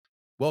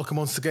Welcome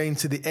once again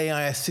to the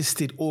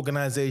AI-assisted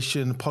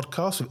organization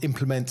podcast with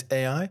Implement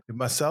AI with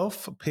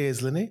myself,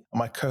 Piers Linney, and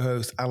my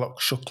co-host Alok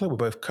Shukla. We're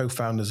both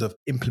co-founders of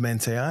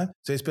Implement AI.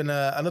 So it's been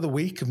another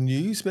week of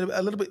news. It's been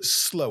a little bit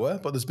slower,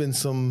 but there's been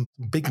some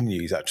big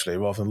news actually,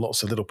 rather than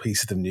lots of little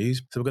pieces of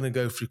news. So we're going to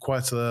go through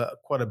quite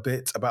a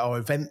bit about our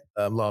event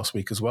last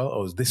week as well,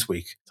 or this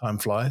week, time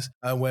flies,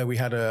 where we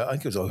had I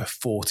think it was over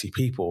 40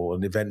 people,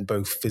 an event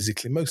both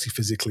mostly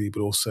physically,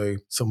 but also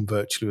some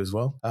virtually as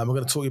well. We're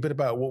going to talk a bit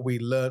about what we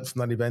learned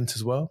from that event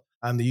as well,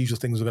 and the usual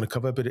things we're going to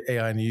cover, a bit of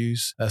AI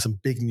news, some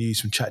big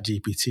news from Chat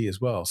GPT as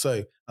well.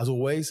 So as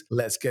always,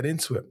 let's get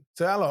into it.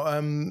 So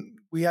Alok,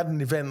 we had an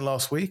event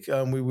last week.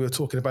 We were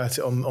talking about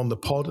it on the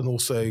pod and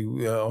also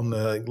on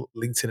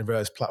LinkedIn and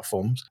various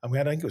platforms. And we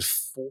had, I think it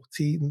was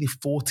nearly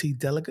 40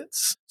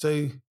 delegates.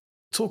 So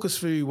talk us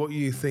through what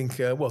you think,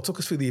 talk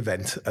us through the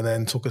event and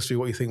then talk us through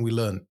what you think we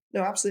learned.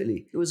 No,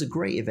 absolutely. It was a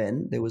great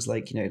event. There was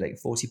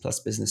 40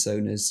 plus business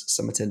owners.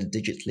 Some attended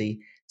digitally,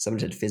 some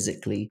attended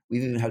physically.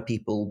 We've even had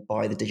people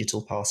buy the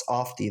digital pass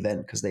after the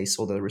event because they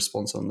saw the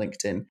response on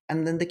LinkedIn.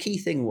 And then the key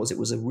thing was it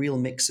was a real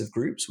mix of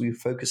groups. We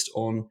focused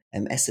on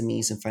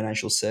SMEs and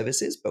financial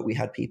services, but we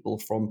had people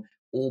from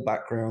all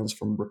backgrounds,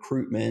 from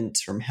recruitment,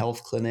 from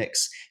health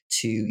clinics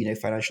to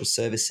financial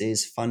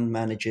services, fund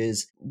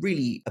managers,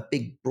 really a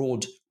big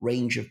broad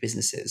range of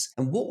businesses.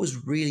 And what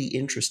was really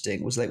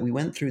interesting was we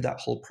went through that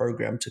whole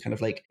program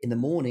to in the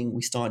morning,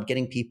 we started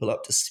getting people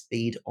up to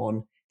speed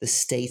on the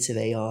state of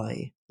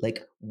AI,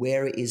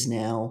 where it is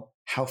now,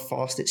 how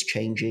fast it's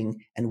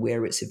changing and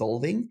where it's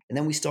evolving. And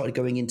then we started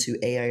going into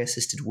AI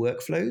assisted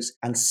workflows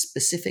and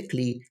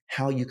specifically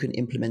how you can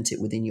implement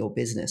it within your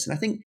business. And I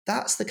think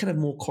that's the kind of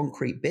more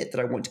concrete bit that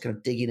I want to kind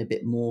of dig in a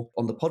bit more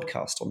on the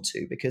podcast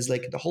onto, because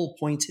the whole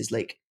point is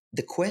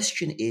the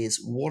question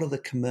is, what are the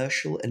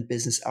commercial and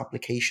business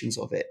applications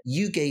of it?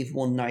 You gave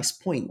one nice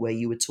point where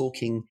you were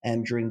talking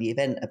during the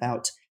event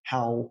about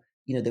how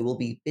there will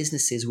be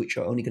businesses which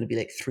are only going to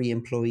be 3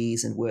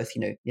 employees and worth,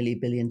 nearly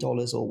 $1 billion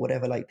or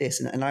whatever like this.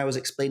 And I was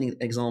explaining an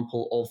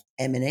example of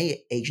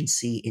M&A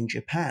agency in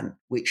Japan,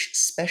 which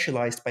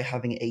specialized by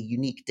having a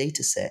unique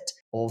data set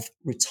of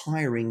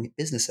retiring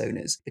business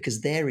owners, because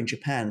there in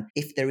Japan,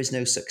 if there is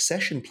no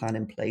succession plan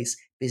in place,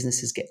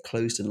 businesses get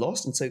closed and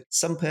lost. And so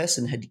some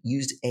person had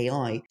used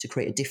AI to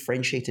create a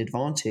differentiated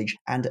advantage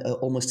and an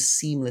almost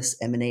seamless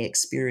M&A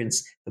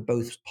experience for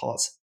both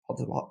parts of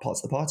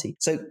the party.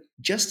 So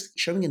just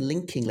showing and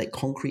linking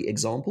concrete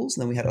examples.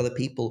 And then we had other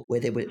people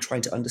where they were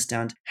trying to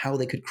understand how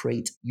they could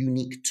create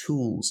unique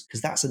tools,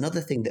 because that's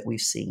another thing that we've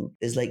seen.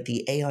 There's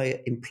the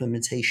AI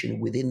implementation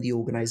within the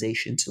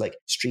organization to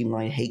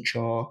streamline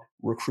HR,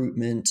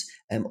 recruitment,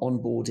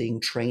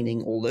 onboarding,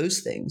 training, all those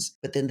things.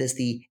 But then there's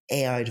the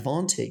AI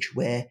advantage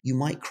where you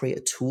might create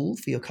a tool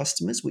for your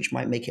customers, which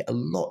might make it a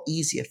lot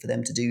easier for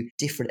them to do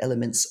different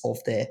elements of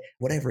their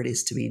whatever it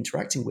is to be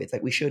interacting with.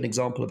 We showed an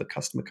example of a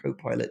customer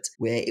co-pilot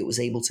where it was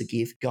able to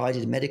give guided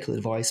medical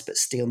advice, but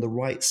stay on the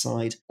right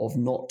side of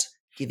not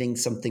giving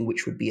something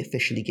which would be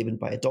officially given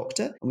by a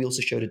doctor. And we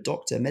also showed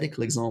a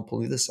medical example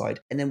on the other side.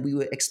 And then we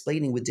were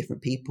explaining with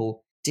different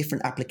people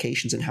different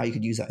applications and how you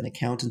could use that in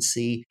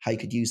accountancy, how you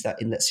could use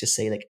that in, let's just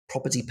say,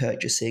 property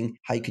purchasing,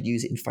 how you could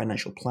use it in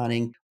financial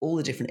planning, all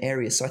the different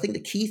areas. So I think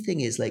the key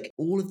thing is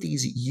all of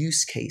these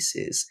use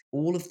cases,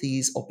 all of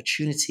these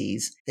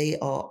opportunities, they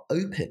are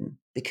open,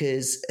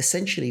 because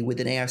essentially with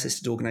an AI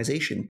assisted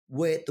organization,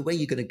 the way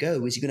you're going to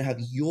go is you're going to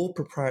have your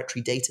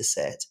proprietary data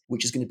set,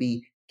 which is going to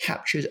be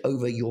captured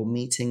over your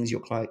meetings, your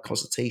client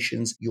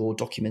consultations, your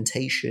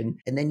documentation.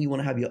 And then you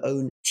want to have your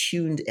own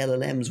tuned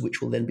LLMs,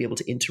 which will then be able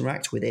to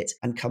interact with it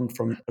and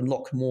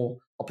unlock more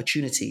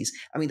opportunities.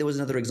 I mean, there was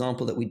another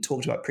example that we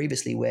talked about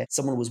previously where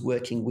someone was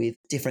working with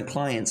different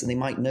clients and they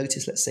might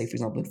notice, let's say, for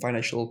example, in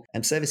financial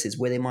services,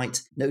 where they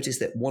might notice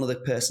that one of the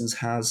persons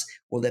has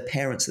one of their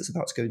parents that's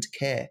about to go into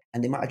care,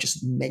 and they might have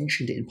just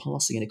mentioned it in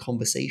passing in a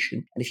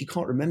conversation. And if you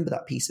can't remember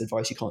that piece of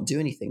advice, you can't do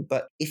anything.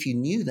 But if you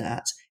knew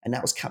that, and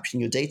that was captured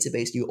in your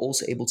database, you're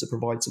also able to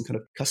provide some kind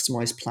of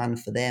customized plan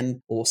for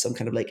them or some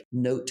kind of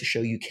note to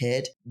show you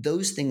cared.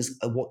 Those things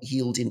are what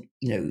yield in,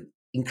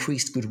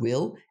 increased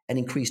goodwill and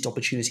increased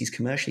opportunities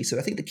commercially. So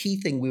I think the key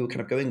thing we were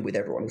kind of going with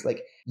everyone is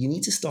you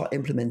need to start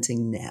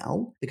implementing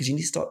now, because you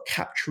need to start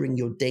capturing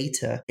your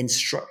data and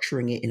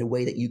structuring it in a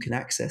way that you can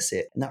access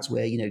it. And that's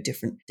where,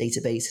 different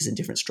databases and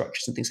different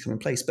structures and things come in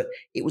place. But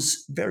it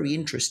was very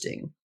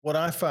interesting. What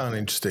I found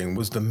interesting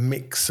was the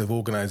mix of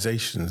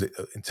organizations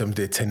in terms of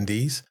the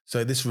attendees.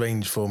 So this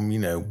ranged from,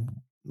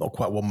 not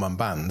quite one-man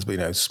bands,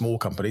 but, small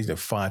companies,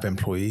 5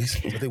 employees.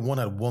 I think one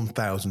had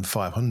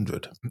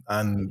 1,500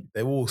 and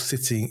they're all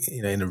sitting,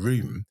 in a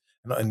room.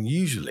 And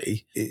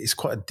usually it's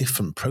quite a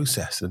different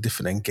process, a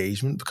different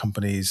engagement for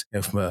companies,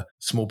 from a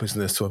small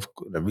business to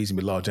a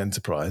reasonably large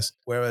enterprise.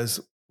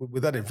 Whereas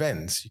with that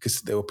event,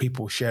 because there were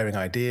people sharing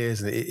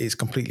ideas and it's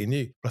completely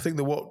new. But I think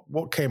that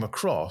what came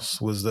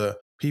across was that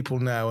people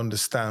now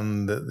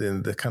understand that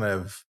the kind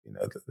of,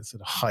 the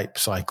sort of hype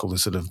cycle, the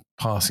sort of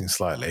passing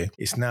slightly.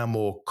 It's now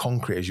more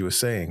concrete, as you were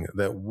saying,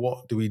 that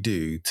what do we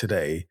do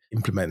today,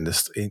 implement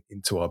this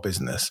into our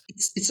business?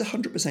 It's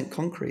 100%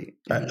 concrete.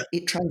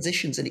 It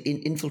transitions and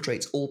it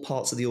infiltrates all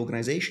parts of the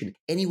organization.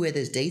 Anywhere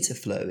there's data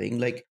flowing,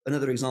 like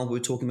another example we're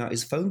talking about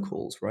is phone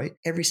calls, right?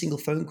 Every single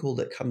phone call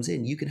that comes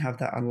in, you can have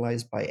that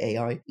analyzed by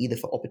AI, either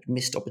for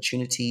missed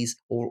opportunities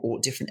or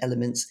different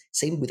elements.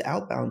 Same with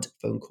outbound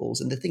phone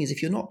calls. And the thing is,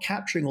 if you're not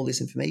capturing all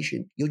this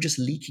information, you're just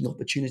leaking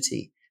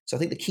opportunity. So I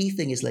think the key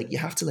thing is like you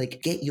have to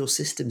like get your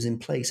systems in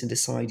place and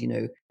decide,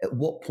 at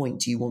what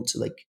point do you want to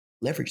like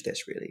leverage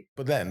this really.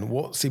 But then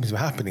what seems to be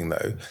happening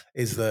though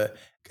is that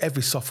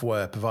every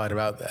software provider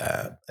out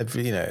there,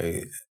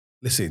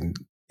 listen,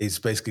 is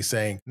basically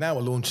saying, now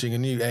we're launching a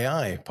new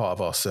AI part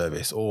of our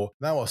service, or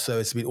now our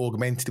service has been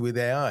augmented with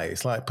AI.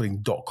 It's like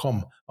putting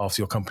 .com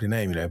after your company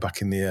name,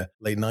 back in the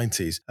late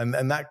 90s.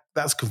 And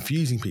that's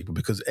confusing people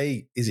because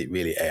A, is it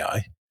really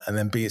AI? And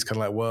then B, it's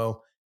kind of like,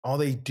 well, are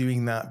they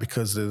doing that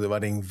because they're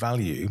adding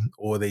value,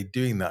 or are they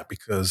doing that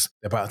because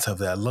they're about to have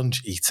their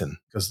lunch eaten?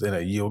 Because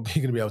you're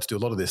going to be able to do a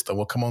lot of this stuff.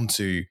 We'll come on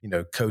to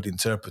code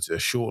interpreter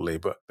shortly,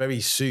 but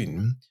very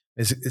soon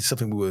it's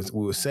something we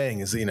were saying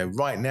is that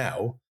right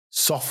now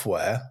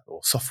software or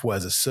software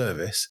as a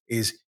service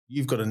is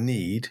you've got a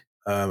need.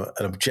 An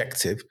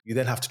objective, you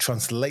then have to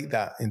translate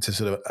that into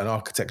sort of an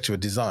architecture, a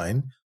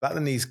design. That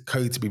then needs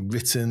code to be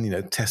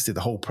written, tested,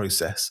 the whole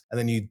process. And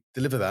then you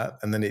deliver that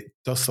and then it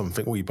does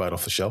something, or you buy it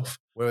off the shelf.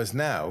 Whereas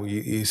now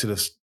you're sort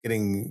of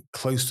getting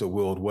close to a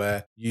world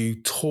where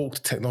you talk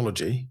to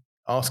technology,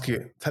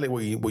 tell it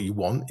what you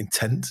want,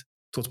 intent.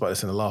 Talked about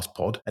this in the last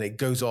pod, and it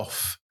goes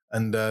off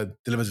and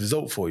delivers a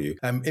result for you.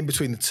 And in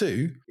between the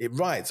two, it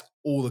writes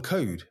all the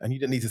code and you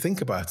don't need to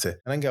think about it.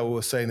 And Engel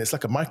was saying it's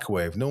like a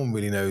microwave. No one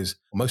really knows,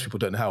 or most people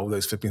don't know how all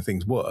those flipping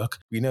things work.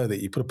 We know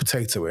that you put a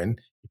potato in,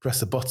 you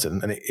press a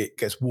button and it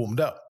gets warmed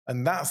up.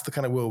 And that's the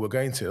kind of world we're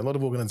going to. A lot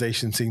of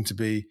organizations seem to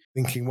be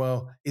thinking,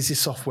 well, is this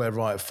software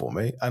right for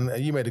me?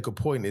 And you made a good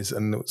point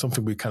and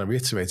something we kind of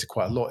reiterated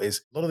quite a lot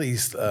is a lot of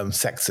these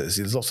sectors,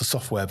 there's lots of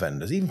software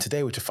vendors, even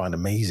today, which I find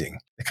amazing.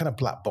 They're kind of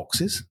black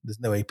boxes. There's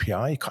no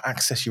API. You can't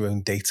access your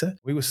own data.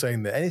 We were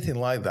saying that anything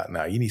like that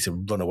now, you need to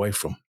run away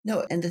from.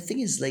 No, and the thing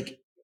is like,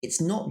 it's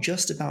not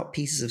just about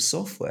pieces of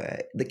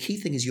software. The key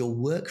thing is your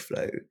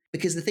workflow.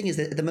 Because the thing is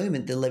that at the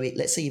moment,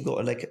 let's say you've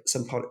got like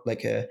some part,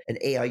 like an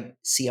AI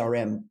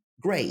CRM,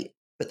 great.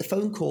 But the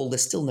phone call,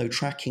 there's still no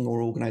tracking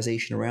or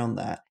organization around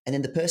that. And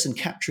then the person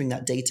capturing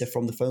that data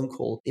from the phone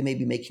call, they may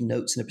be making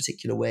notes in a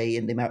particular way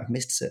and they might have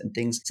missed certain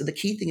things. So the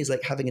key thing is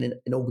like having an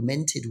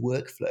augmented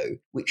workflow,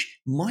 which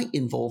might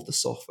involve the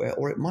software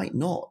or it might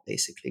not,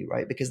 basically,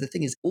 right? Because the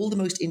thing is, all the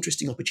most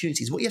interesting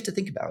opportunities, what you have to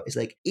think about is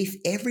like, if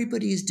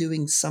everybody is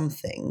doing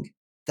something,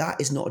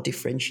 that is not a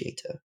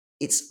differentiator.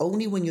 It's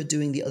only when you're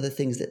doing the other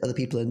things that other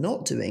people are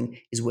not doing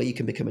is where you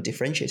can become a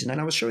differentiator. And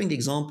I was showing the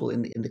example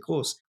in the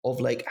course of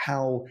like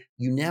how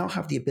you now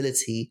have the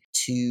ability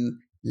to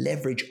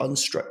leverage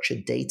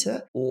unstructured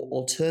data or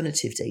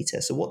alternative data.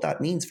 So what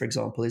that means, for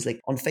example, is like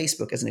on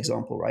Facebook as an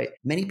example, right?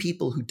 Many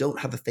people who don't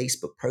have a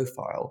Facebook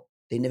profile,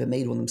 they never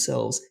made one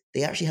themselves,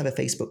 they actually have a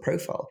Facebook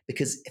profile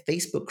because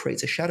Facebook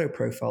creates a shadow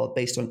profile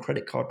based on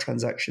credit card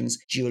transactions,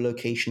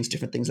 geolocations,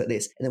 different things like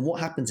this. And then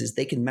what happens is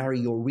they can marry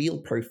your real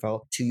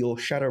profile to your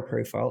shadow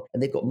profile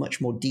and they've got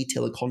much more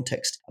detail and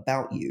context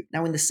about you.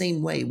 Now, in the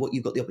same way, what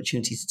you've got the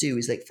opportunity to do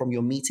is like from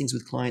your meetings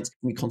with clients,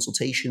 from your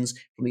consultations,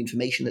 from the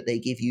information that they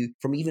give you,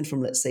 from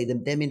let's say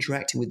them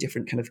interacting with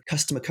different kind of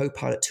customer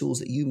co-pilot tools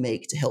that you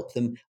make to help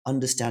them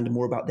understand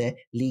more about their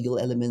legal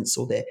elements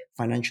or their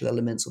financial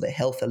elements or their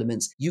health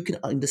elements. You can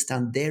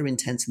understand their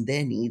intents and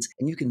their needs,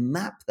 and you can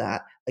map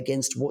that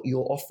against what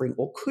you're offering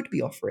or could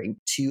be offering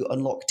to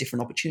unlock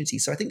different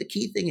opportunities. So I think the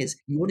key thing is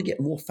you want to get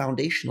more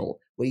foundational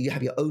where you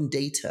have your own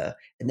data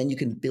and then you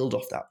can build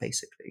off that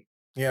basically.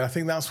 Yeah, I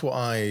think that's what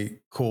I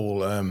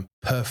call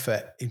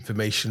perfect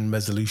information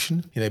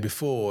resolution.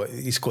 Before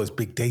he used to call this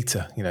big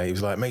data. He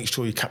was like, make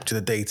sure you capture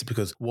the data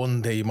because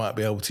one day you might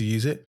be able to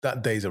use it.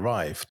 That day's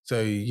arrived.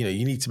 So,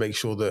 you need to make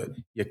sure that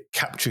you're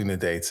capturing the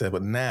data,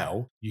 but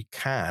now you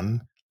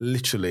can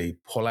literally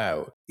pull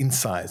out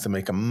insights that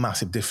make a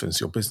massive difference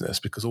to your business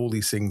because all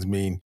these things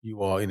mean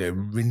you are,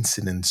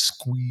 rinsing and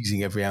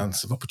squeezing every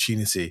ounce of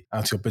opportunity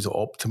out of your business,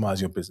 or optimize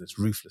your business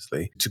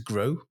ruthlessly to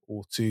grow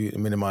or to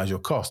minimize your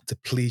cost, to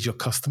please your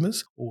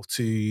customers or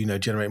to,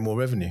 generate more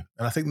revenue.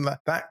 And I think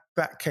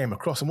that came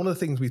across. And one of the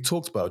things we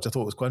talked about, which I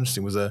thought was quite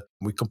interesting, was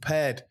we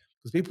compared.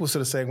 Because people were sort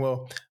of saying,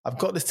 well, I've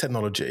got this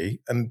technology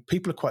and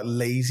people are quite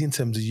lazy in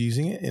terms of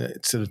using it.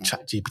 It's sort of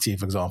Chat GPT,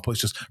 for example. It's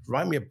just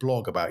write me a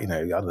blog about,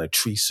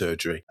 tree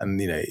surgery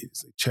and,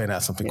 churn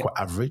out something quite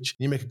average.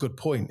 And you make a good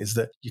point is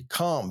that you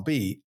can't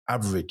be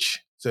average.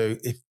 So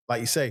if,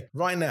 like you say,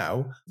 right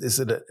now, there's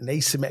an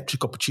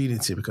asymmetric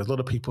opportunity because a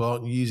lot of people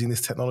aren't using this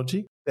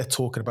technology. They're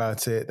talking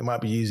about it. They might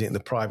be using it in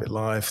the private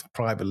life,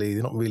 privately.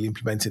 They're not really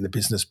implementing the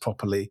business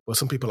properly. Well,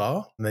 some people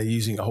are, and they're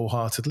using it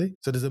wholeheartedly.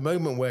 So there's a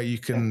moment where you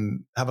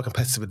can have a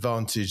competitive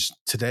advantage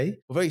today.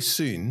 Well, very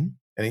soon,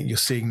 And you're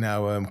seeing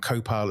now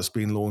Copilot's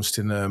being launched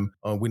on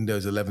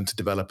Windows 11 to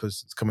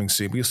developers. It's coming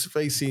soon. But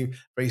you'll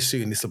very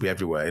soon this will be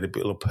everywhere.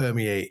 It'll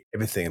permeate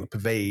everything. It'll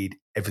pervade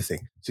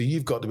everything. So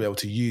you've got to be able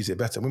to use it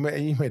better.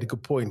 You made a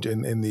good point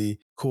in the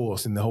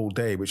course in the whole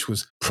day, which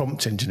was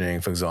prompt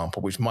engineering, for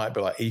example, which might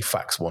be like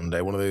eFax one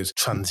day, one of those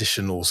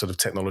transitional sort of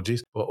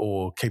technologies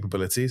or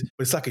capabilities.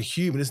 But it's like a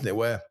human, isn't it?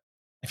 Where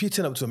if you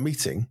turn up to a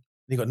meeting and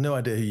you've got no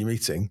idea who you're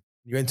meeting,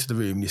 you enter the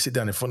room, you sit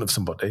down in front of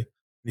somebody, and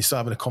you start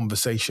having a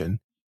conversation,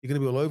 you're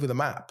going to be all over the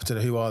map to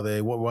know who are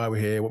they, why we're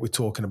here, what we're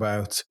talking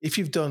about. If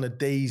you've done a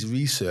day's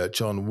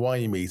research on why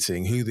you're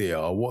meeting, who they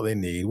are, what they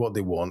need, what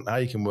they want, how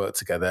you can work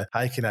together,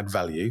 how you can add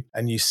value,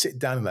 and you sit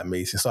down in that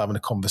meeting and start having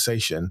a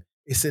conversation,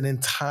 it's an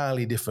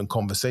entirely different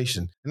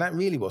conversation. And that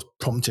really what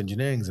prompt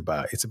engineering is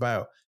about. It's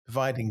about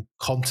providing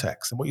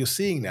context. And what you're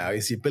seeing now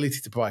is the ability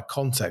to provide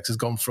context has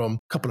gone from a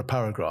couple of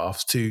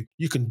paragraphs to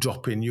you can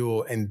drop in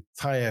your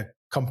entire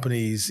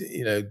company's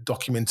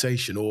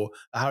documentation or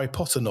a Harry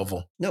Potter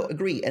novel. No,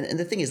 agree. And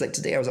the thing is, like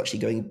today I was actually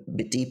going a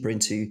bit deeper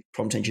into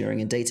prompt engineering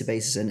and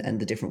databases and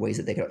the different ways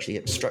that they can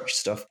actually structure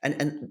stuff.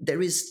 And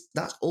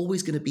that's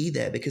always going to be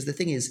there, because the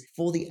thing is,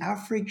 for the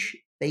average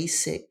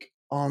basic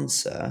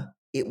answer,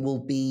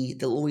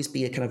 there'll always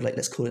be a kind of like,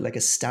 let's call it like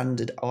a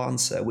standard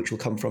answer, which will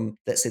come from,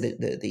 let's say,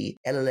 the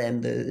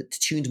LLM, the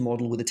tuned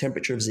model with a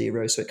temperature of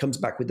 0. So it comes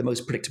back with the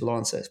most predictable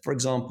answer. For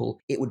example,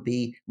 it would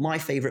be, my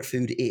favorite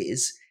food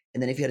is,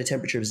 and then if you had a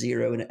temperature of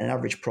 0 and an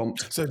average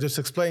prompt. So just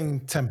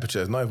explain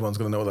temperatures. Not everyone's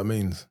going to know what that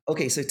means.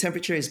 Okay, so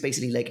temperature is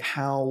basically like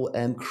how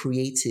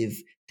creative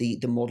the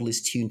model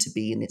is tuned to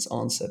be in its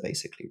answer,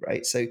 basically,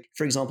 right? So,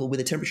 for example, with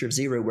a temperature of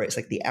 0, where it's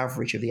like the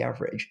average of the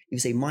average, if you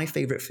say, my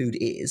favorite food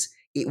is,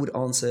 it would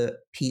answer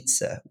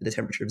pizza with a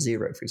temperature of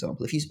 0, for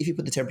example. If you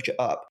put the temperature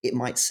up, it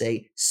might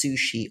say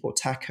sushi or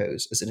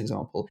tacos, as an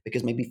example,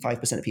 because maybe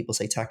 5% of people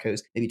say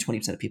tacos, maybe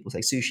 20% of people say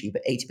sushi,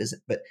 but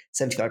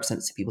 75%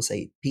 of people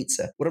say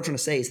pizza. What I'm trying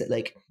to say is that,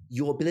 like,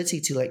 your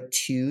ability to like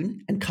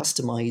tune and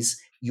customize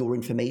your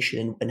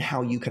information and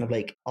how you kind of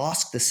like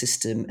ask the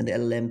system and the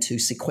LLM to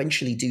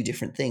sequentially do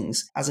different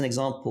things. As an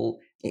example,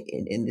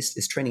 in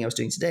this training I was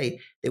doing today,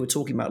 they were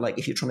talking about, like,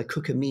 if you're trying to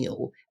cook a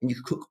meal and you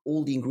cook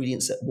all the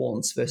ingredients at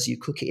once versus you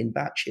cook it in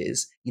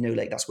batches,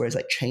 like that's where it's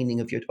like chaining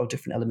of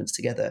different elements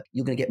together,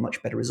 you're going to get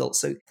much better results.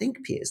 So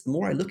think, Piers, the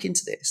more I look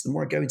into this, the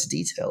more I go into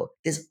detail,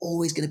 there's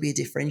always going to be a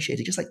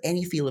differentiator. Just like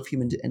any field of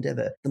human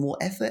endeavor, the more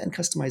effort and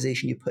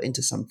customization you put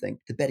into something,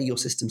 the better your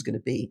system's going to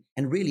be.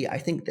 And really, I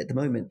think that at the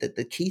moment that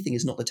the key thing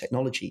is not the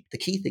technology. The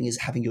key thing is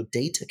having your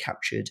data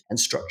captured and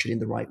structured in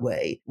the right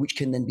way, which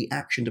can then be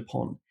actioned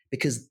upon.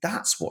 Because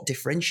that's what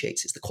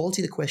differentiates. It's the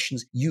quality of the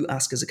questions you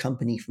ask as a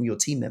company from your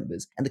team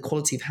members and the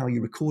quality of how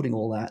you're recording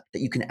all that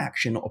you can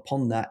action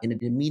upon that in a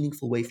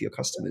meaningful way for your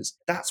customers.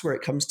 That's where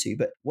it comes to.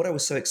 But what I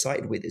was so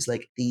excited with is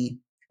like the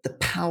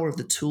power of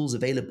the tools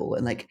available.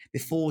 And like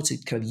before, to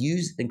kind of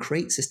use and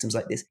create systems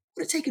like this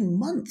would have taken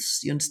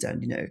months, you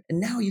understand, and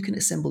now you can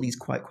assemble these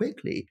quite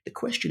quickly. The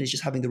question is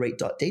just having the right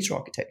data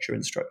architecture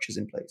and structures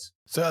in place.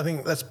 So I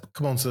think let's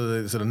come on to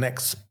the sort of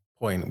next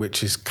point,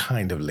 which is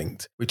kind of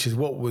linked, which is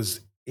what was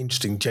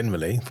interesting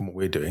generally from what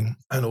we're doing,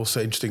 and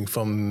also interesting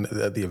from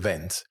the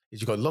event,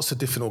 is you've got lots of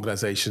different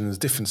organizations,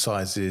 different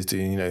sizes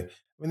doing,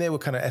 they were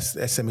kind of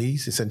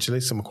SMEs, essentially.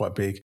 Some are quite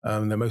big.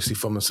 They're mostly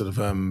from the sort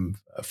of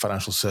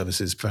financial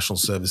services, professional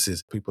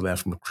services, people there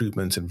from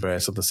recruitment and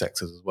various other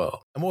sectors as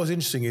well. And what was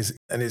interesting is,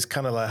 and it's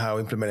kind of like how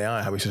Implement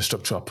AI, how we should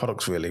structure our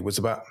products really, was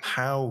about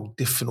how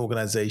different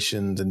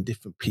organizations and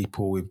different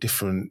people with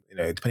different,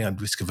 depending on how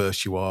risk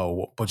averse you are, or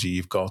what budget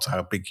you've got,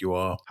 how big you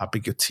are, how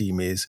big your team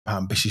is, how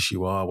ambitious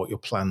you are, what your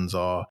plans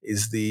are,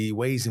 is the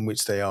ways in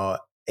which they are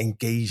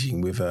engaging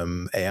with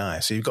AI.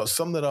 So you've got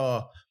some that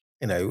are,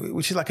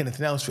 which is like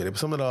anything else really, but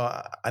some that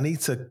are, I need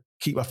to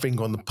keep my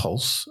finger on the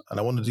pulse and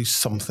I want to do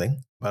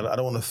something, but I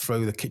don't want to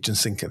throw the kitchen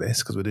sink at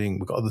this because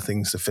we've got other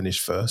things to finish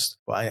first.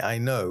 But I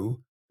know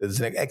there's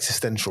an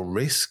existential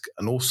risk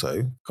and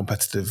also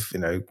competitive,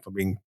 for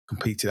being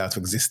competed out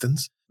of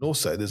existence. And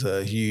also there's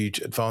a huge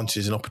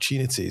advantages and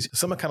opportunities.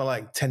 Some are kind of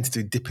like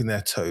tentatively dipping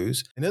their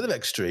toes. In the other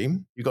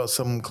extreme, you've got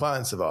some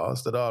clients of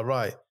ours that are,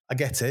 right, I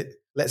get it.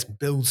 Let's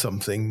build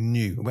something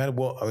new. We had I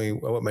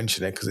won't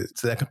mention it because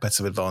it's their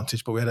competitive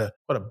advantage, but we had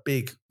quite a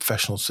big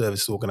professional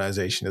services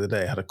organization the other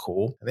day. I had a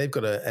call, and they've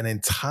got an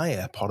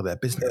entire part of their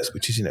business,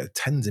 which is,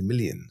 tens of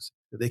millions,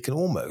 that they can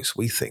almost,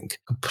 we think,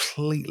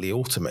 completely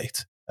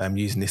automate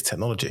using this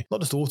technology. Not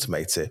just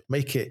automate it,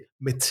 make it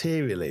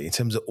materially, in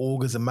terms of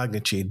orders of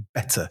magnitude,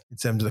 better in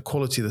terms of the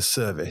quality of the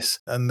service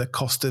and the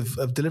cost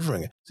of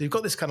delivering it. So you've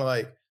got this kind of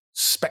like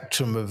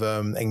spectrum of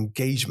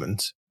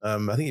engagement.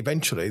 I think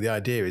eventually the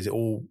idea is it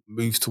all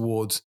moves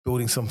towards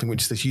building something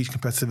which is a huge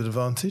competitive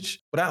advantage.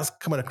 But that's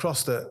coming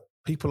across that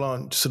people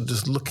aren't sort of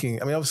just looking.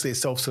 I mean, obviously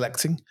it's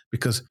self-selecting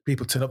because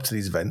people turn up to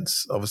these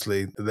events.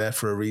 Obviously they're there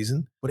for a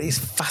reason. But it is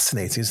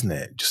fascinating, isn't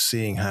it? Just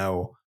seeing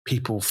how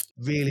people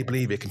really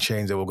believe it can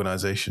change their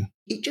organization.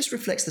 It just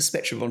reflects the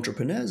spectrum of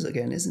entrepreneurs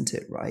again, isn't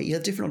it? Right? You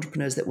have different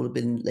entrepreneurs that will have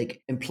been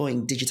like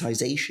employing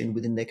digitization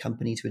within their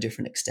company to a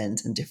different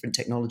extent and different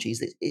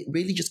technologies. It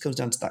really just comes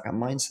down to that kind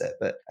of mindset.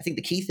 But I think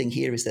the key thing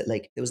here is that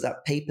like there was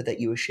that paper that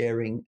you were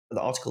sharing,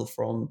 the article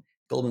from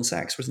Goldman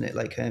Sachs, wasn't it?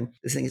 Like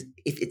the thing is,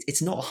 if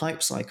it's not a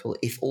hype cycle,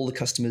 if all the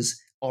customers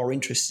are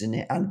interested in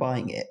it and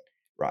buying it,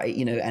 right?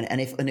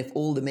 And if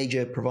all the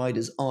major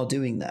providers are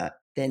doing that,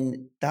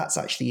 then that's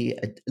actually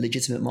a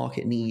legitimate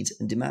market need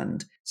and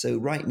demand. So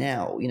right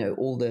now,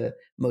 all the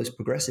most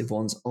progressive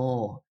ones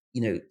are,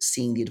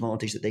 seeing the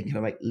advantage that they can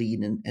kind of like lead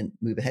and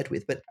move ahead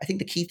with. But I think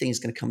the key thing is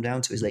going to come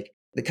down to is like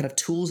the kind of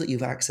tools that you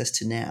have access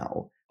to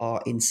now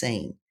are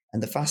insane.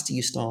 And the faster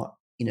you start,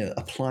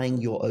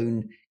 applying your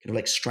own kind of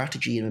like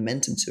strategy and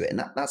momentum to it.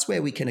 And that's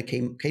where we kind of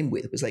came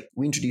with, was like,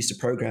 we introduced a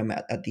program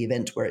at the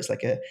event where it's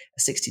like a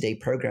 60-day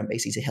program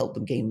basically to help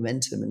them gain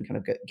momentum and kind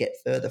of get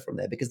further from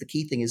there. Because the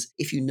key thing is,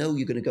 if you're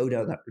going to go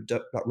down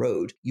that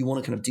road, you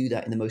want to kind of do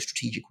that in the most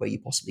strategic way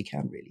you possibly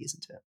can, really,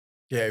 isn't it?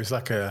 Yeah, it was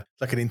like an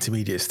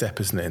intermediate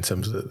step, isn't it, in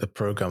terms of the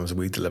programs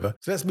we deliver.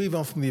 So let's move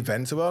on from the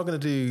event. So we are going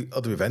to do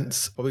other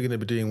events. Probably going to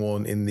be doing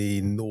one in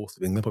the north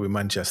of England, probably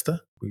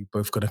Manchester. We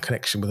both got a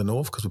connection with the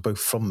north because we're both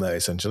from there,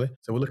 essentially.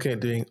 So we're looking at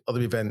doing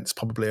other events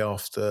probably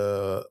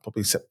after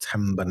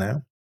September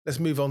now. Let's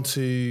move on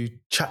to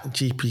Chat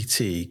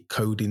GPT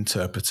Code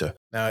Interpreter.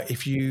 Now,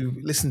 if you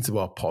listen to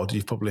our pod,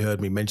 you've probably heard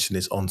me mention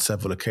this on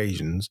several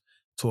occasions,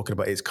 talking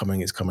about it's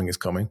coming.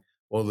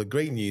 Well, the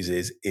great news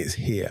is it's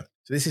here.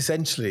 So this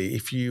essentially,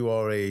 if you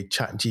are a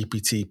Chat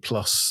GPT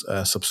Plus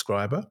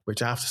subscriber,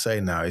 which I have to say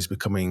now is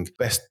becoming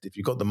best, if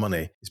you've got the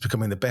money, it's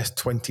becoming the best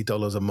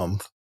 $20 a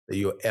month that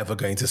you're ever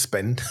going to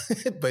spend,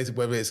 basically,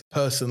 whether it's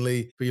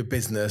personally, for your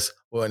business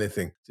or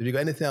anything. So if you've got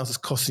anything else that's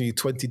costing you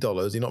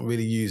 $20 you're not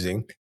really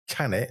using,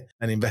 can it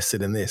and invest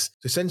it in this.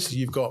 So essentially,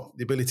 you've got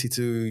the ability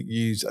to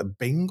use a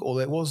Bing,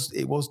 or it was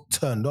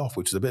turned off,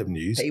 which is a bit of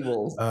news.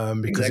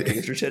 Paywall. Because exactly.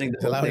 It's returning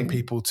it's allowing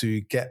people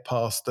to get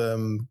past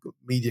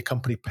media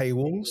company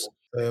paywalls.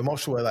 I'm not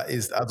sure where that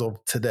is as of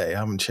today. I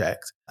haven't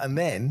checked. And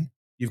then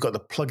you've got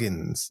the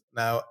plugins.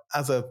 Now,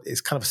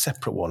 it's kind of a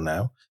separate one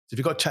now. So if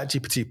you've got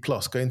ChatGPT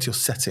Plus, go into your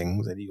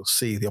settings and you'll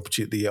see the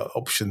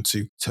option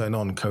to turn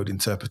on Code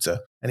Interpreter,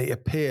 and it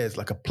appears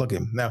like a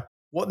plugin. Now,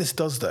 what this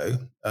does, though,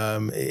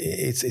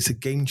 it's a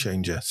game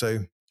changer. So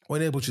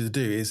what it enables you to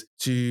do is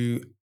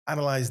to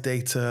analyze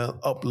data,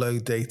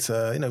 upload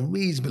data,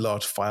 reasonably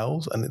large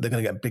files, and they're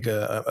going to get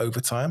bigger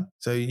over time.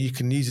 So you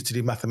can use it to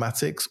do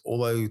mathematics,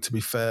 although to be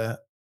fair,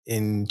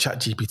 in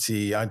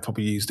ChatGPT, I'd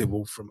probably use the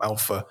Wolfram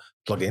Alpha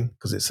plugin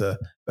because it's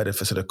better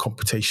for sort of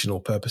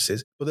computational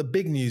purposes. But the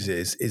big news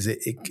is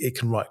it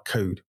can write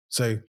code.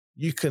 So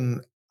you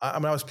can, I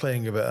was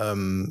playing with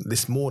it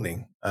this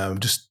morning,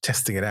 just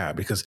testing it out,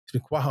 because it's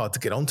been quite hard to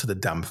get onto the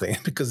damn thing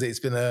because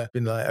it's been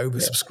like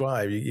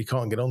oversubscribed. You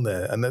can't get on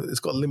there, and it's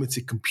got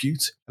limited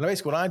compute. And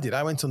basically, what I did,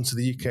 I went onto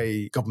the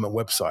UK government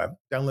website,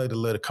 downloaded a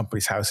load of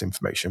companies' house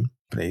information,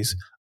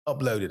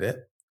 uploaded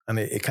it. And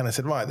it kind of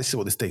said, right, this is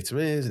what this data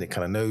is. And it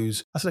kind of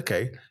knows. I said,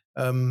 okay,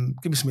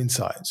 give me some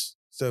insights.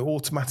 So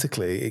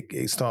automatically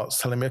it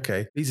starts telling me,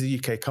 okay, these are the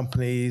UK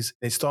companies.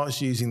 It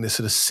starts using this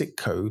sort of SIC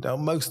code. Now,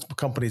 most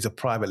companies are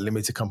private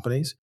limited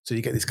companies. So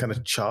you get these kind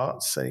of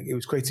charts. And it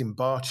was creating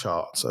bar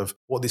charts of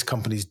what these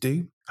companies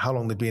do, how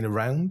long they've been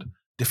around,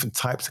 different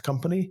types of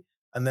company.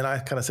 And then I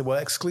kind of said, well,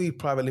 exclude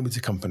private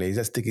limited companies.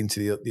 Let's dig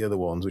into the other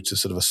ones, which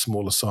is sort of a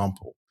smaller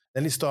sample.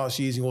 Then it starts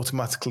using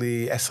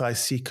automatically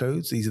SIC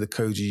codes. These are the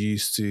codes you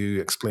use to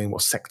explain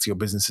what sector your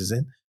business is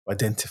in,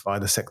 identify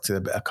the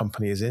sector a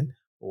company is in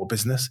or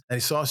business. And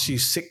it starts to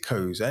use SIC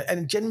codes.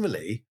 And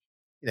generally,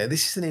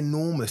 this is an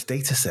enormous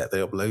data set they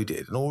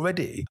uploaded. And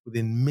already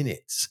within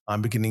minutes,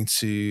 I'm beginning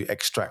to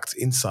extract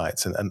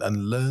insights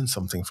and learn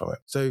something from it.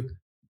 So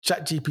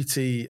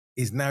ChatGPT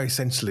is now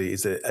essentially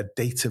a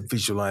data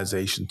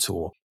visualization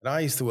tool. And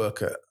I used to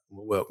work I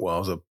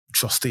was a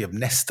trustee of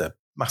Nesta,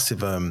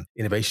 massive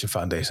innovation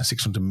foundation,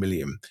 600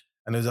 million.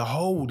 And there's a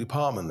whole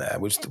department there,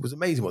 which was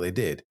amazing what they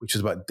did, which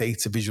was about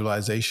data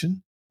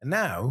visualization. And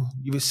now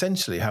you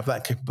essentially have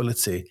that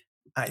capability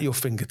at your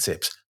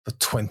fingertips for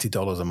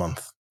 $20 a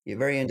month. You're a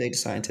very own data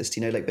scientist,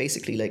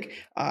 basically,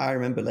 I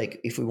remember,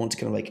 if we want to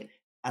kind of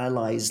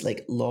analyze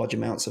large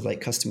amounts of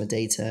customer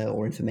data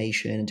or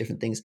information and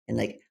different things, and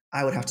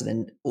I would have to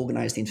then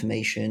organize the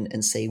information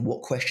and say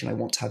what question I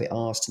want to have it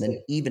asked. And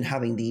then even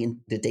having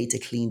the data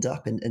cleaned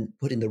up and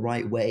put in the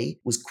right way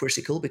was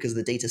critical, because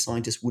the data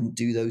scientist wouldn't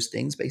do those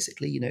things,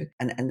 basically,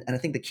 And I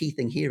think the key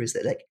thing here is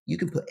that you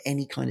can put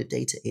any kind of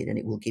data in and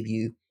it will give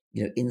you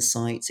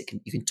insights.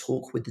 You can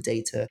talk with the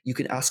data. You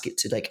can ask it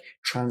to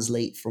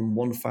translate from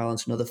one file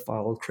into another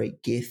file,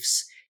 create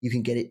GIFs. You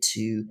can get it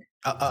to.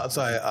 I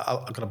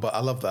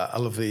love that. I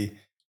love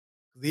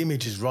the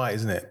image is right,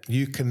 isn't it?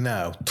 You can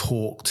now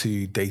talk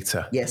to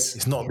data. Yes.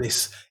 It's not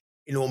this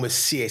enormous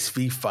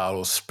CSV file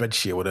or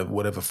spreadsheet or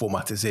whatever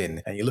format is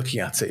in, and you're looking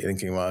at it, you're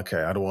thinking, well,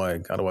 okay, how do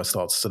I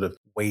start to sort of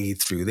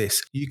wade through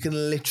this? You can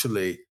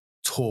literally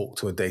talk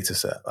to a data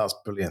set. That's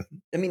brilliant.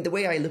 I mean, the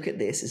way I look at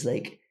this is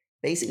like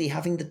basically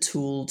having the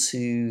tool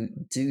to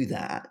do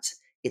that.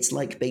 It's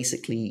like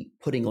basically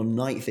putting on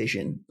night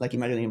vision, like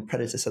imagining a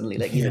predator suddenly,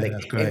 like, you know, like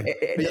That's great.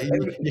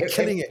 You're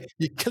killing it.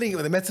 You're killing it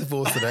with the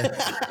metaphors today.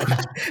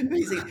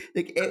 basically,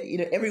 like, you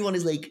know, everyone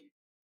is like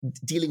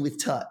dealing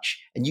with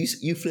touch, and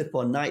you flip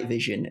on night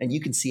vision, and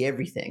you can see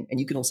everything, and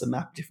you can also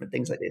map different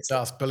things like this.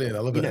 That's brilliant. I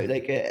love You it. know,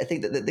 like I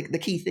think that the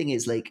key thing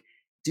is like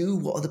do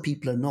what other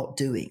people are not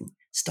doing.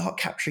 Start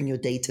capturing your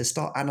data,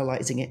 start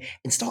analyzing it,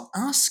 and start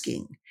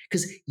asking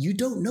because you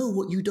don't know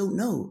what you don't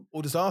know.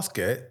 Or just ask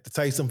it to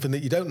tell you something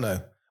that you don't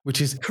know,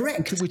 which is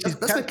Correct. That's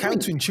my point.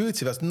 counterintuitive.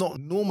 That's not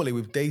normally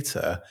with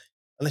data,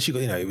 unless you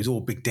got, it was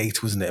all big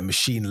data, wasn't it? And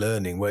machine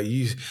learning, where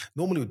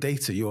normally with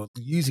data, you're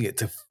using it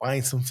to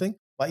find something.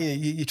 Like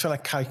you're trying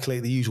to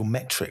calculate the usual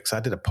metrics. I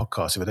did a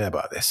podcast the other day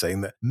about this,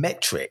 saying that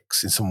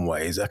metrics in some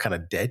ways are kind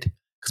of dead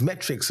because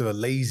metrics are a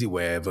lazy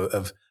way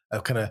of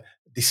kind of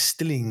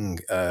distilling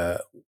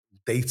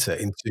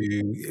data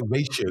into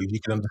ratios you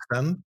can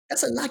understand.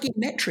 That's a lagging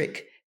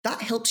metric.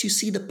 That helps you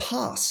see the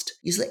past.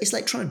 It's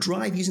like trying to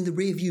drive using the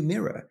rear view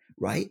mirror,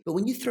 right? But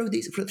when you throw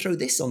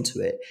this onto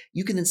it,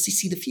 you can then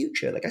see the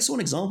future. Like I saw an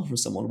example from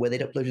someone where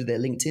they'd uploaded their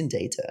LinkedIn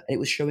data and it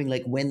was showing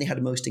like when they had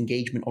the most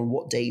engagement on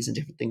what days and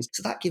different things.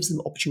 So that gives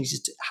them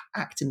opportunities to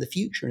act in the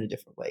future in a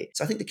different way.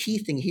 So I think the key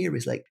thing here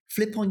is like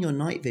flip on your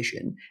night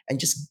vision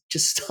and just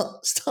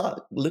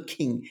start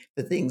looking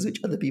for things which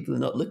other people are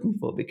not looking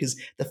for,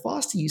 because the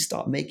faster you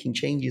start making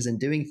changes and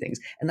doing things,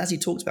 and as you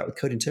talked about with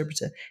Code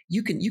Interpreter,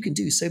 you can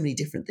do so many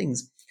different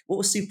things. What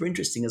was super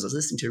interesting is I was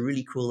listening to a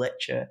really cool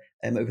lecture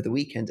over the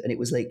weekend, and it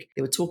was like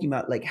they were talking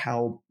about like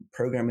how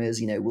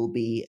programmers, will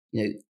be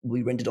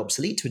rendered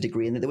obsolete to a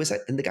degree, and there was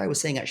and the guy was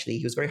saying, actually,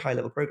 he was a very high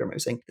level programmer. He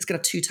was saying there's kind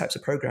of two types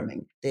of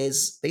programming.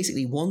 There's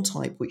basically one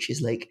type which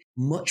is like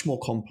much more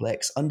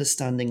complex,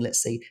 understanding,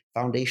 let's say,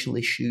 foundational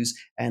issues,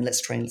 and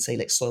let's say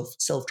like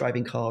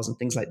self-driving cars and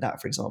things like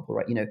that, for example,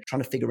 right?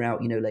 Trying to figure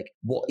out like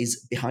what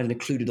is behind an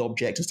occluded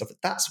object and stuff.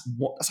 That's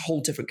a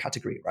whole different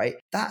category, right?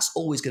 That's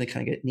always going to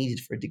kind of get needed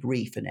for a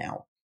degree for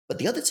now. But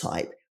the other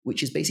type,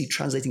 which is basically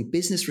translating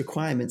business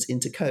requirements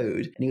into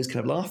code, and he was kind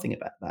of laughing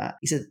about that.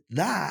 He said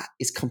that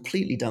is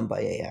completely done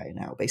by AI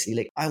now. Basically,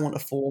 like I want a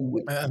form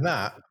with, and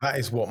that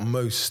is what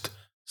most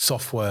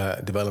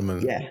software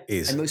development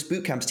is. And most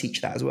boot camps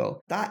teach that as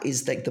well. That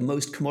is like the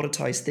most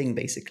commoditized thing,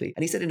 basically.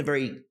 And he said in a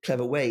very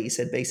clever way, he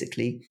said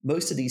basically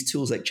most of these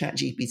tools like Chat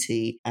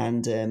GPT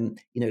and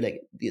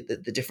like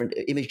the different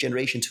image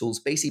generation tools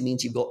basically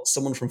means you've got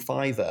someone from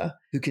Fiverr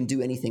who can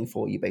do anything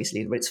for you,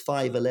 basically. But it's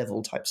Fiverr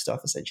level type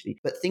stuff, essentially.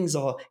 But things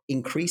are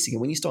increasing,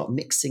 and when you start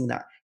mixing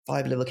that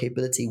Fiverr-level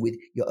capability with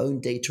your own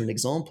data and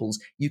examples,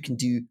 you can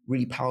do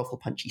really powerful,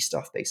 punchy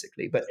stuff,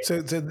 basically. But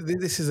so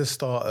this is a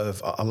start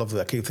of, I love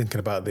that. I keep thinking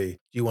about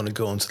you want to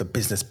go onto the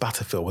business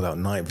battlefield without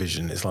night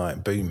vision. It's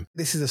like, boom.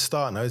 This is a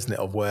start now, isn't it,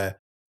 of where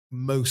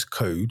most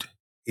code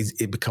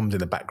it becomes in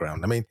the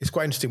background. I mean, it's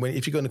quite interesting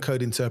if you go in a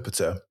Code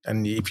Interpreter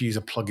and if you use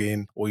a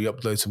plugin or you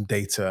upload some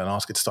data and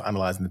ask it to start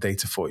analyzing the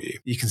data for you,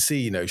 you can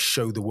see,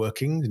 show the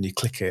workings, and you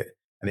click it,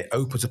 and it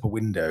opens up a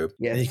window,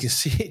 and you can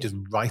see it just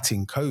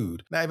writing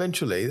code. Now,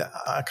 eventually,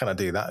 I kind of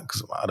do that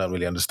because I don't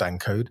really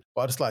understand code,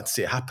 but I just like to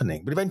see it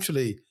happening. But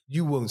eventually,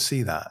 you won't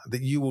see that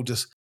you will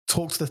just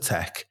talk to the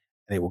tech,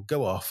 and it will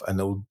go off,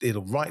 and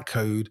it'll write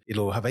code.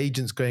 It'll have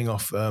agents going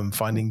off,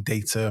 finding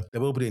data. They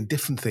will be doing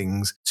different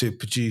things to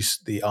produce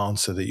the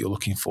answer that you're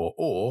looking for,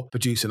 or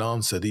produce an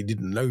answer that you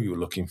didn't know you were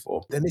looking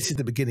for. And this is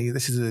the beginning.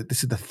 This is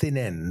the thin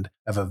end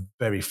of a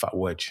very fat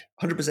wedge.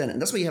 100%. And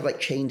that's why you have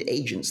like chained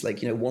agents.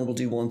 Like, one will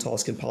do one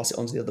task and pass it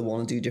on to the other one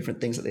and do different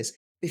things like this.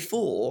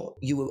 Before,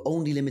 you were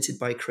only limited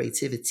by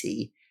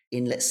creativity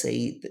in, let's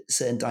say,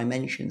 certain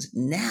dimensions.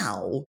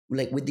 Now,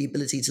 like with the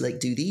ability to like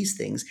do these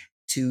things,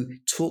 to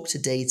talk to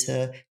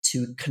data,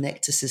 to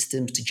connect to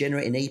systems, to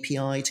generate an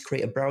API, to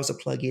create a browser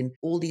plugin,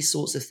 all these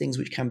sorts of things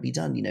which can be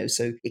done,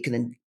 so it can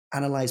then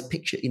analyze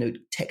picture,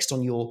 text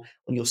on your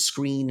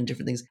screen and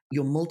different things.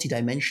 You're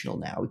multidimensional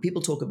now.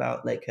 People talk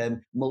about like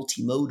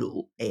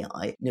multimodal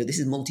AI. This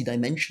is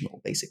multidimensional,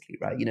 basically,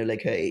 right?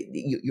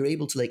 You're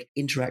able to like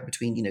interact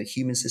between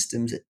human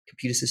systems,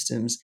 computer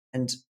systems,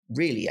 and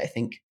really, I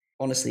think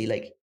honestly,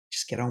 like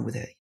just get on with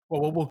it.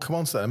 Well, we'll come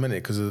on to that in a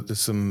minute because there's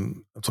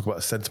some, I'll talk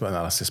about sentiment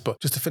analysis,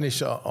 but just to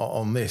finish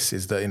on this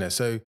is that,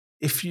 so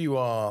if you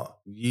are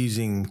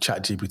using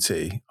Chat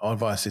GPT, our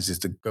advice is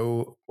to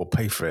go or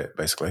pay for it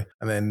basically,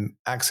 and then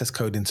access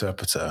Code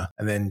Interpreter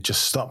and then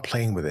just start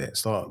playing with it,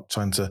 start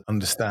trying to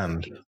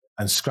understand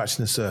and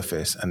scratching the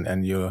surface, and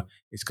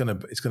it's gonna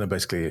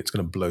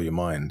blow your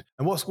mind.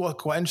 And what's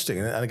quite interesting,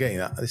 and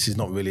again, this is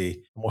not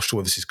really, I'm not sure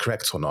whether this is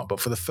correct or not, but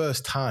for the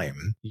first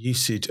time,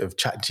 usage of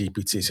Chat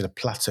GPT sort of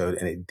plateaued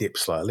and it dipped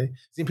slightly.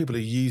 I think people are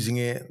using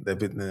it, they're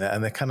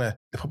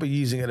probably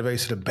using it at a very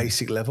sort of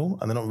basic level,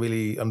 and they're not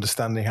really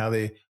understanding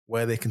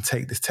where they can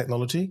take this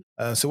technology.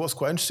 So what's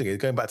quite interesting is,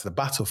 going back to the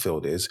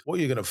battlefield, is what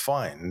you're going to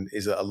find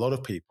is that a lot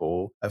of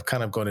people have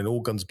kind of gone in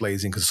all guns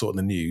blazing because it's sort of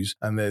the news,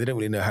 and they don't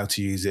really know how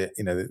to use it.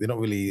 They don't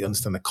really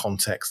understand the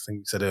context. I think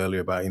you said earlier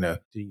about,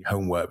 doing your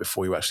homework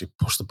before you actually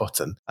push the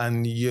button.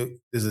 And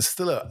there's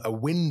still a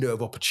window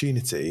of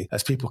opportunity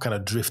as people kind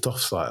of drift off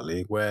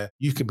slightly where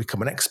you can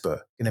become an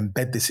expert and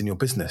embed this in your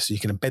business. You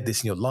can embed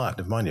this in your life,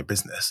 never mind your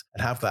business,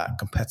 and have that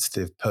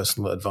competitive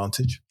personal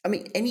advantage. I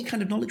mean, any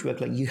kind of knowledge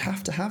work, like you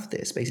have to have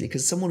this basically,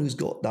 because someone who's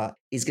got that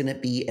is going to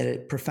be a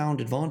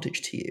profound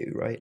advantage to you,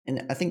 right?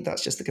 And I think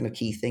that's just the kind of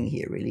key thing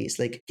here, really. It's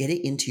like, get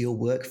it into your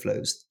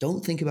workflows.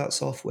 Don't think about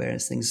software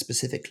and things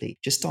specifically.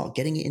 Just start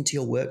getting it into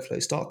your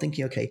workflow. Start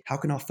thinking, okay, how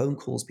can our phone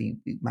calls be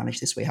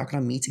managed this way? How can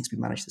our meetings be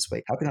managed this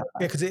way? How can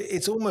Yeah, because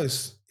it's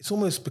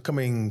almost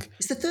becoming.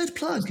 It's the third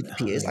plug,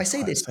 Piers. I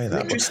say this.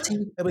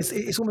 Electricity.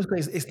 It's almost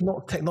great. It's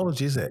not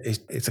technology, is it?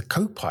 It's a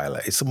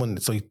co-pilot. It's someone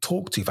so you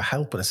talk to for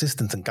help and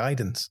assistance and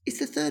guidance. It's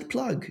the third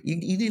plug. You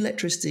need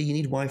electricity, you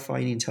need Wi-Fi,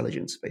 you need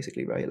intelligence,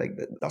 basically, right? Like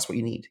that's what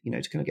you need,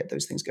 to kind of get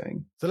those things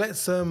going. So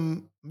let's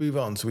move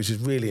on to which is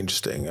really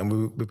interesting, and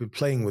we've been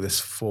playing with this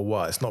for a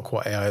while. It's not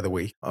quite AI of the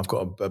week. I've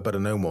got a better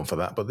known one for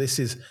that, but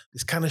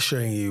it's kind of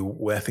showing you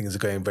where things are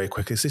going very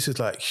quickly. So this is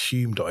like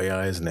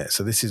Hume.ai, isn't it?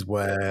 So this is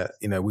where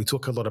we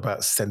talk a lot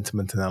about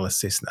sentiment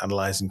analysis and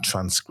analyzing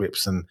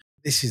transcripts, and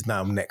this is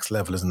now next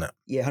level, isn't it?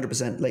 Yeah,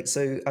 100%. Like,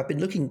 so I've been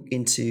looking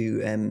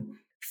into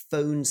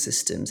phone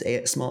systems,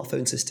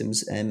 smartphone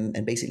systems,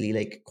 and basically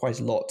like quite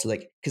a lot to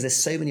because there's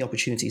so many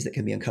opportunities that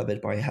can be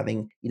uncovered by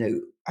having,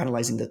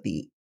 analyzing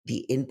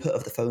the input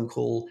of the phone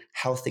call,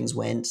 how things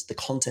went, the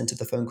content of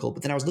the phone call.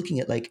 But then I was looking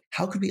at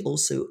how could we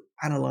also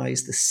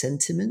analyze the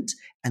sentiment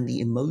and the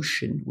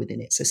emotion within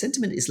it? So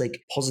sentiment is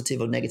like positive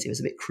or negative. It's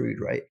a bit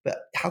crude, right? But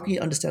how can you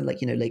understand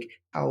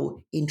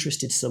how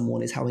interested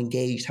someone is, how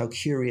engaged, how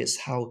curious,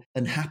 how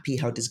unhappy,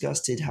 how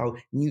disgusted, how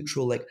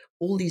neutral,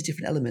 all these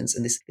different elements.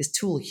 And this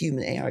tool,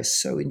 Human AI,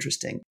 is so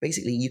interesting.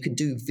 Basically, you can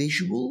do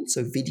visual,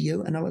 so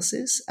video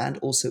analysis, and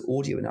also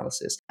audio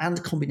analysis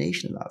and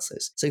combination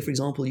analysis. So for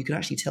example, you can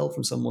actually tell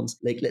from someone's,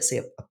 let's say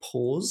a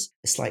pause,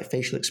 a slight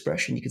facial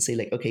expression. You can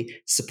say okay,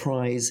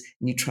 surprise,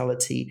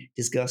 neutrality,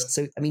 disgust.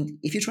 So, I mean,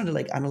 if you're trying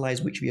to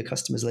analyze which of your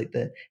customers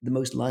the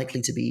most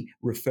likely to be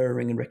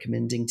referring and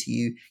recommending to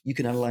you, you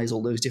can analyze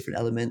all those different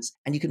elements,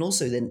 and you can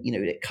also then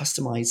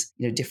customize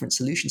different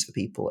solutions for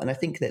people. And I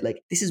think that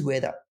this is where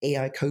that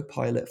AI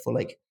co-pilot for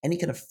any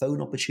kind of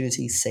phone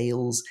opportunity,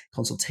 sales,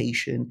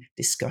 consultation,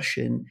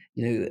 discussion,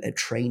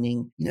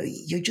 training,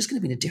 you're just going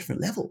to be in a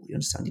different level. You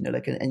understand?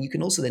 And you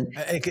can also then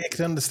it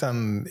can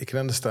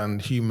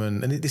understand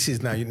human, and this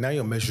is now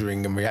you're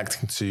measuring and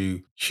reacting to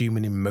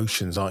human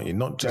emotions, aren't you?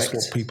 Not just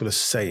what people are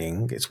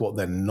saying, it's what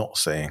they're not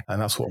saying,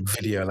 and that's what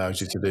video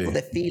allows you to do. What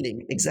they're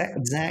feeling,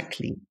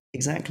 exactly.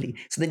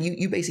 So then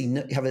you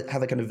basically have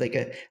a kind of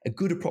a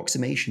good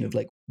approximation of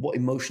what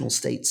emotional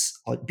states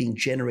are being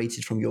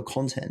generated from your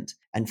content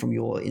and from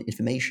your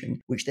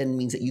information, which then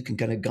means that you can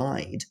kind of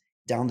guide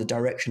down the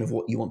direction of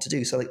what you want to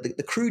do. So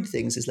the crude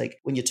things is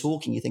when you're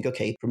talking, you think,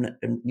 okay, from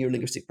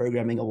neurolinguistic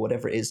programming or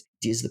whatever it is,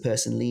 does the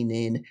person lean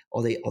in?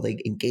 Are they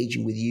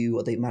engaging with you?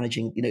 Are they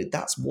managing?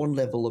 That's one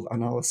level of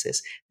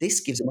analysis. This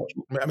gives a much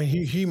more. I mean,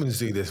 humans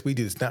do this. We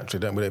do this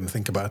naturally, don't we? Don't even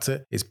think about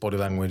it. It's body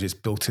language. It's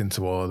built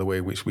into the way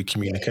in which we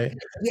communicate.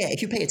 Yeah,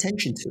 if you pay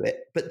attention to it.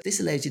 But this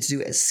allows you to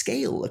do it at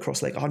scale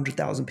across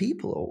 100,000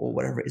 people or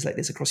whatever it is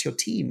this across your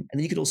team. And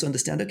then you could also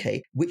understand,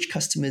 okay, which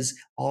customers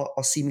are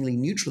seemingly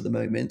neutral at the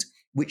moment,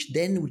 which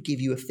then would give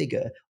you a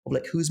figure of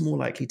who's more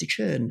likely to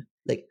churn,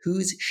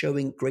 who's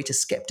showing greater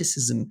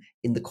skepticism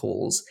in the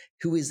calls,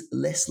 who is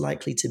less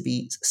likely to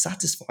be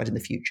satisfied in the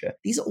future.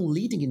 These are all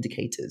leading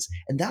indicators,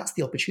 and that's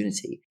the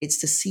opportunity. It's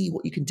to see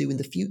what you can do in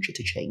the future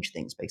to change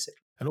things, basically.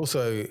 And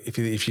also, if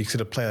you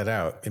sort of play that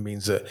out, it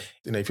means that,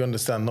 if you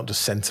understand not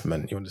just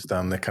sentiment, you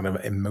understand the kind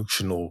of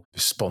emotional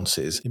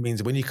responses. It means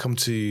that when you come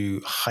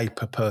to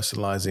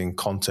hyper-personalizing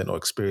content or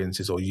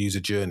experiences or user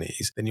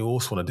journeys, then you're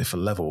also on a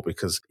different level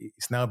because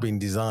it's now being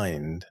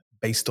designed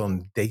based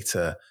on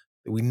data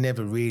that we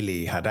never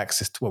really had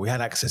access to. Well, we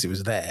had access, it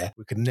was there.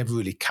 We could never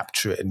really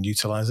capture it and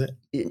utilize it.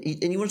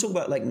 And you want to talk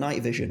about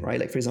night vision, right?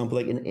 For example,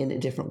 in a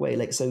different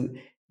way. So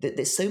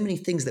there's so many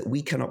things that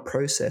we cannot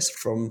process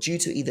due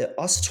to either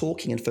us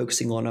talking and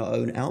focusing on our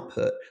own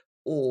output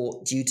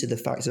or due to the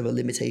fact of the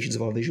limitations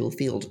of our visual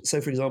field.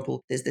 So for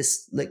example, there's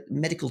this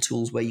medical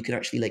tools where you can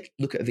actually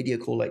look at a video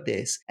call like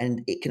this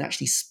and it can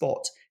actually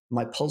spot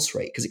my pulse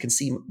rate because it can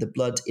see the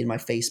blood in my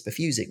face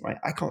perfusing, right?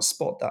 I can't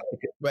spot that.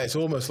 Right, it's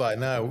almost like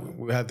now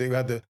we had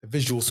the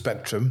visual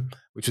spectrum,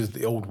 which is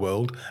the old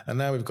world, and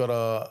now we've got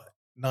our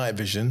night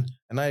vision,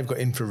 and now you've got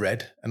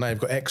infrared, and now you've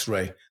got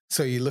X-ray.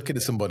 So you're looking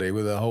at somebody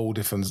with a whole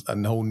different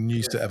and whole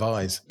new set of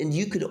eyes. And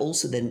you could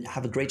also then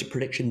have a greater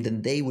prediction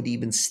than they would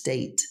even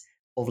state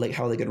of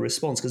how they're going to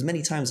respond. Because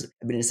many times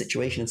I've been in a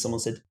situation and someone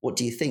said, "What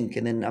do you think?"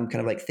 And then I'm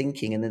kind of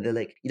thinking, and then they're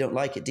like, "You don't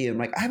like it, do you?" I'm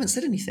like, "I haven't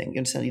said anything." You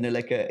understand?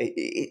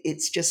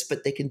 It's just,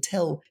 but they can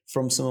tell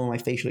from some of my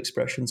facial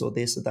expressions or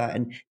this or that.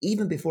 And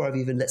even before I've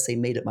even, let's say,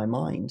 made up my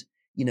mind,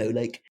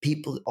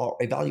 people are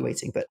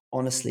evaluating. But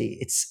honestly,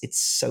 it's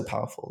so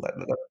powerful.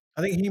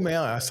 I think Hume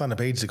AI, I signed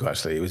up ages ago,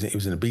 actually. It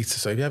was in a beta.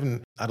 So if you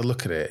haven't had a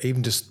look at it,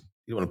 even just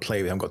you don't want to play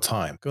with it, haven't got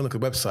time, go and look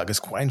at the website. It's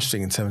quite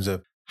interesting in terms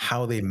of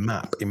how they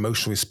map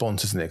emotional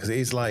response, isn't it? Because it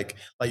is like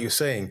you're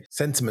saying,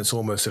 sentiment's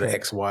almost sort of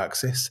Correct. X-Y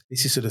axis.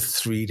 This is sort of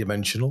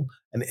three-dimensional.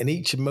 And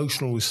each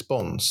emotional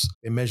response,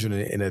 they're measuring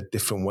it in a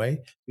different way.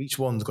 Each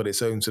one's got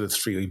its own sort of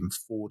three or even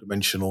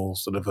four-dimensional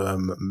sort of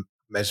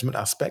measurement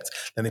aspect.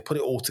 Then they put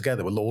it all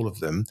together with all of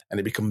them, and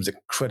it becomes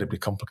incredibly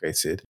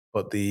complicated.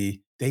 But the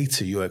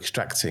data you're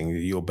extracting,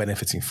 you're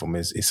benefiting from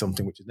is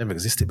something which has never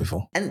existed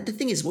before. And the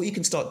thing is, what you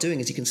can start doing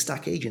is you can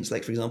stack agents.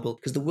 Like, for example,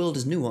 because the world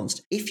is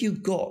nuanced. If you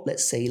got,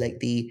 let's say, like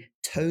the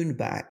tone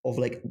back of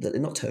like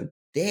not tone,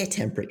 their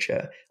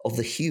temperature of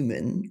the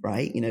human,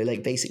 right?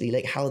 Like basically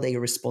like how they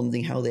are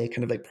responding, how they're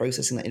kind of like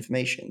processing that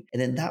information.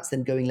 And then that's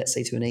then going, let's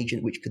say, to an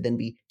agent, which could then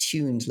be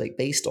tuned like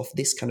based off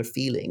this kind of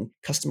feeling,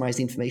 customize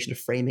the information to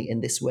frame it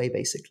in this way,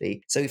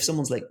 basically. So if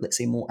someone's like, let's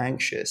say, more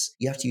anxious,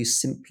 you have to use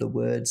simpler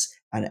words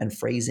and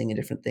phrasing and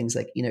different things,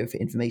 like, for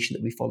information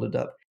that we followed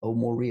up, or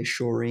more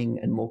reassuring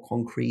and more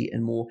concrete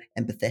and more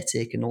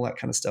empathetic and all that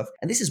kind of stuff.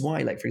 And this is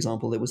why, like, for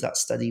example, there was that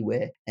study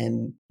where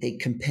they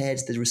compared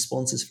the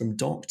responses from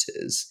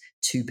doctors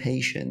to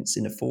patients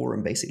in a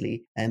forum,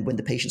 basically, and when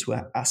the patients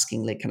were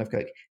asking like kind of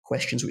like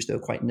questions which they were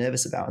quite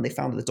nervous about, and they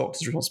found that the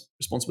doctor's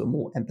response were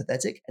more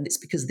empathetic. And it's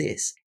because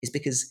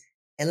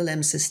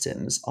LLM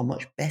systems are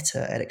much better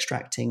at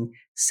extracting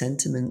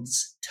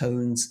sentiments,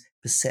 tones,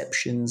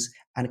 perceptions,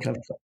 and kind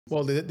of.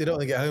 Well, they don't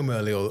want to get home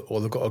early, or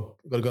they've got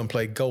to go and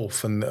play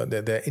golf, and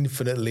they're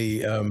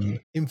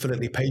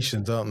infinitely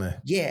patient, aren't they?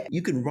 Yeah,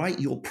 you can write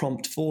your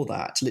prompt for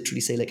that to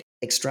literally say like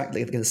extract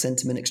like the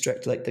sentiment,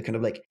 extract like the kind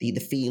of like the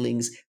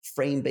feelings,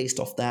 frame based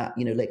off that,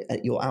 like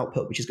your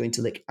output, which is going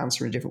to like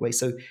answer in a different way.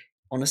 So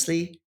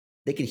honestly,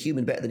 they can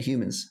human better than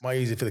humans. Might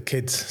easy for the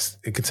kids.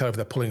 You can tell if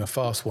they're pulling a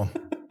fast one.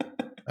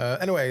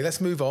 Anyway,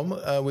 let's move on.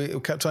 We'll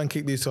try and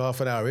keep these to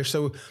half an hour-ish.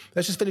 So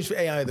let's just finish with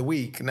AI of the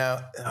week.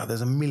 Now,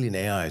 there's a million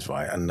AIs,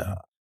 right? And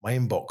my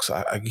inbox,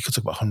 you could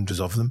talk about hundreds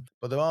of them,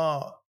 but there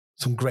are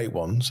some great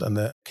ones, and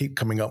they keep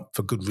coming up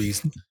for good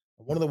reason.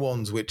 One of the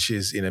ones which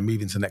is,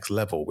 moving to the next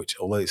level, which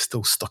although it's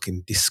still stuck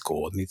in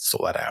Discord, needs to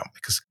sort that out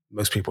because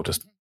most people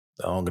just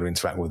aren't going to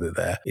interact with it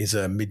there, is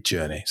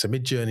Midjourney. So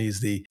Midjourney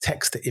is the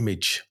text to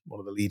image,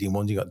 one of the leading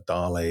ones. You got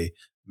Dale,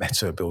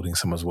 Meta building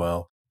some as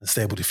well. And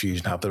Stable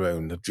Diffusion have their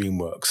own, the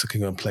DreamWorks, so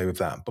can go and play with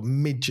that. But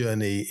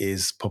Midjourney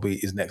is probably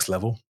next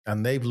level.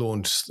 And they've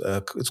launched,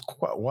 it's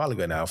quite a while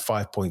ago now,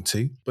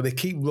 5.2, but they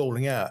keep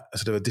rolling out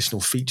sort of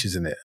additional features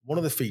in it. One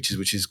of the features,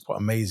 which is quite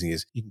amazing,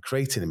 is you can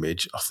create an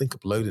image, I think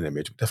upload an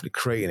image, but definitely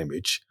create an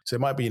image. So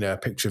it might be, a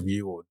picture of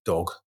you or a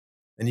dog,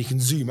 and you can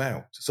zoom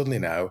out. So suddenly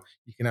now,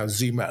 you can now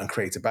zoom out and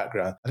create a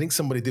background. I think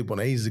somebody did one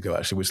ages ago,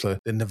 actually, which was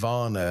the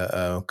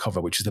Nirvana cover,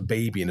 which is the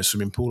baby in a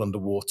swimming pool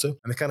underwater.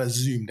 And they kind of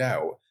zoomed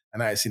out, and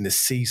now it's in the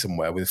sea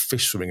somewhere with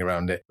fish swimming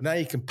around it. But now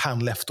you can pan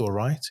left or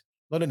right.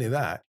 Not only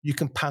that, you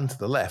can pan to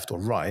the left or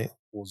right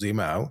or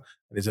zoom out.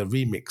 And there's a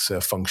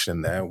remix function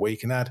in there where you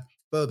can add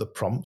further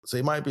prompts. So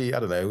it might be, I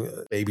don't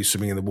know, baby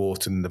swimming in the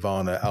water,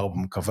 Nirvana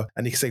album cover.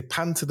 And you can say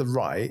pan to the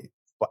right,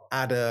 but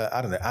add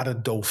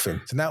a dolphin.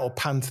 So now it'll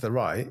pan to the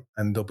right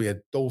and there'll be a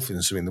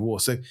dolphin swimming in the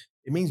water. So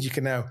it means you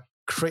can now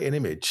create an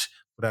image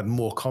but add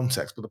more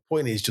context. But the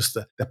point is just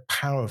the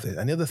power of it.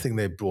 And the other thing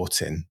they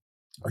brought in,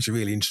 which is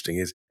really interesting,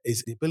 is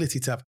the ability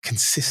to have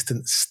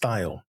consistent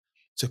style.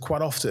 So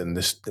quite often,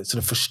 the sort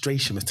of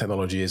frustration with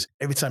technology is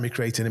every time you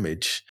create an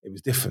image, it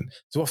was different.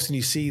 So often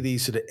you see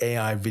these sort of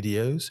AI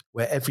videos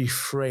where every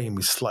frame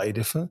is slightly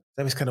different.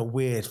 They have this kind of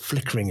weird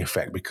flickering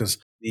effect because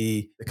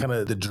the kind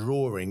of the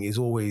drawing is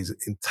always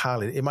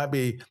entirely, it might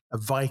be a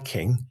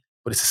Viking,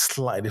 but it's a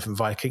slightly different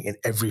Viking in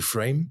every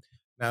frame.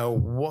 Now,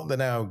 what they're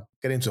now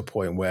getting to a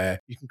point where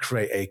you can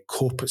create a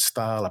corporate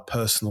style, a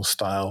personal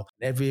style.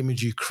 And every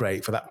image you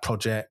create for that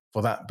project,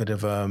 for that bit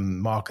of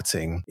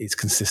marketing is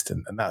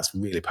consistent. And that's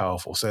really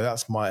powerful. So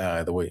that's my eye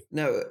of the week.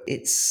 No,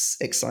 it's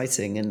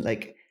exciting. And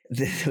like,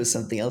 there was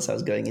something else I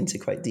was going into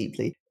quite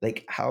deeply.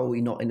 Like, how are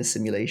we not in a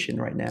simulation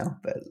right now?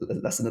 But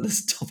that's another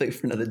topic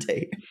for another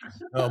day.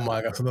 Oh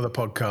my, that's another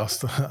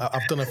podcast.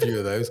 I've done a few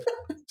of those.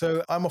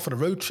 So I'm off on a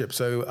road trip.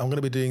 So we're going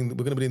to be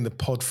doing the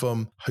pod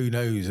from who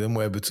knows,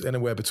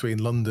 anywhere between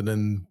London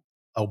and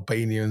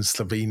Albania and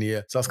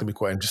Slovenia. So that's going to be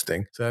quite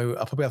interesting. So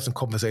I'll probably have some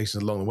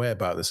conversations along the way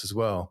about this as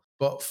well.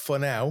 But for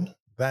now,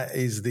 that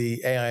is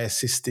the AI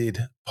assisted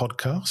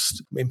podcast,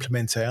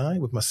 Implement AI,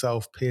 with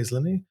myself, Piers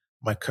Linney,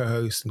 my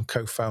co-host and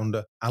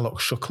co-founder, Alok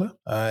Shukla.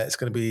 It's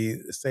going to be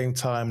the same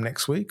time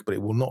next week, but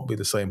it will not be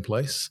the same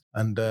place.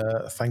 And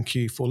thank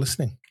you for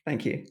listening.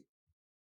 Thank you.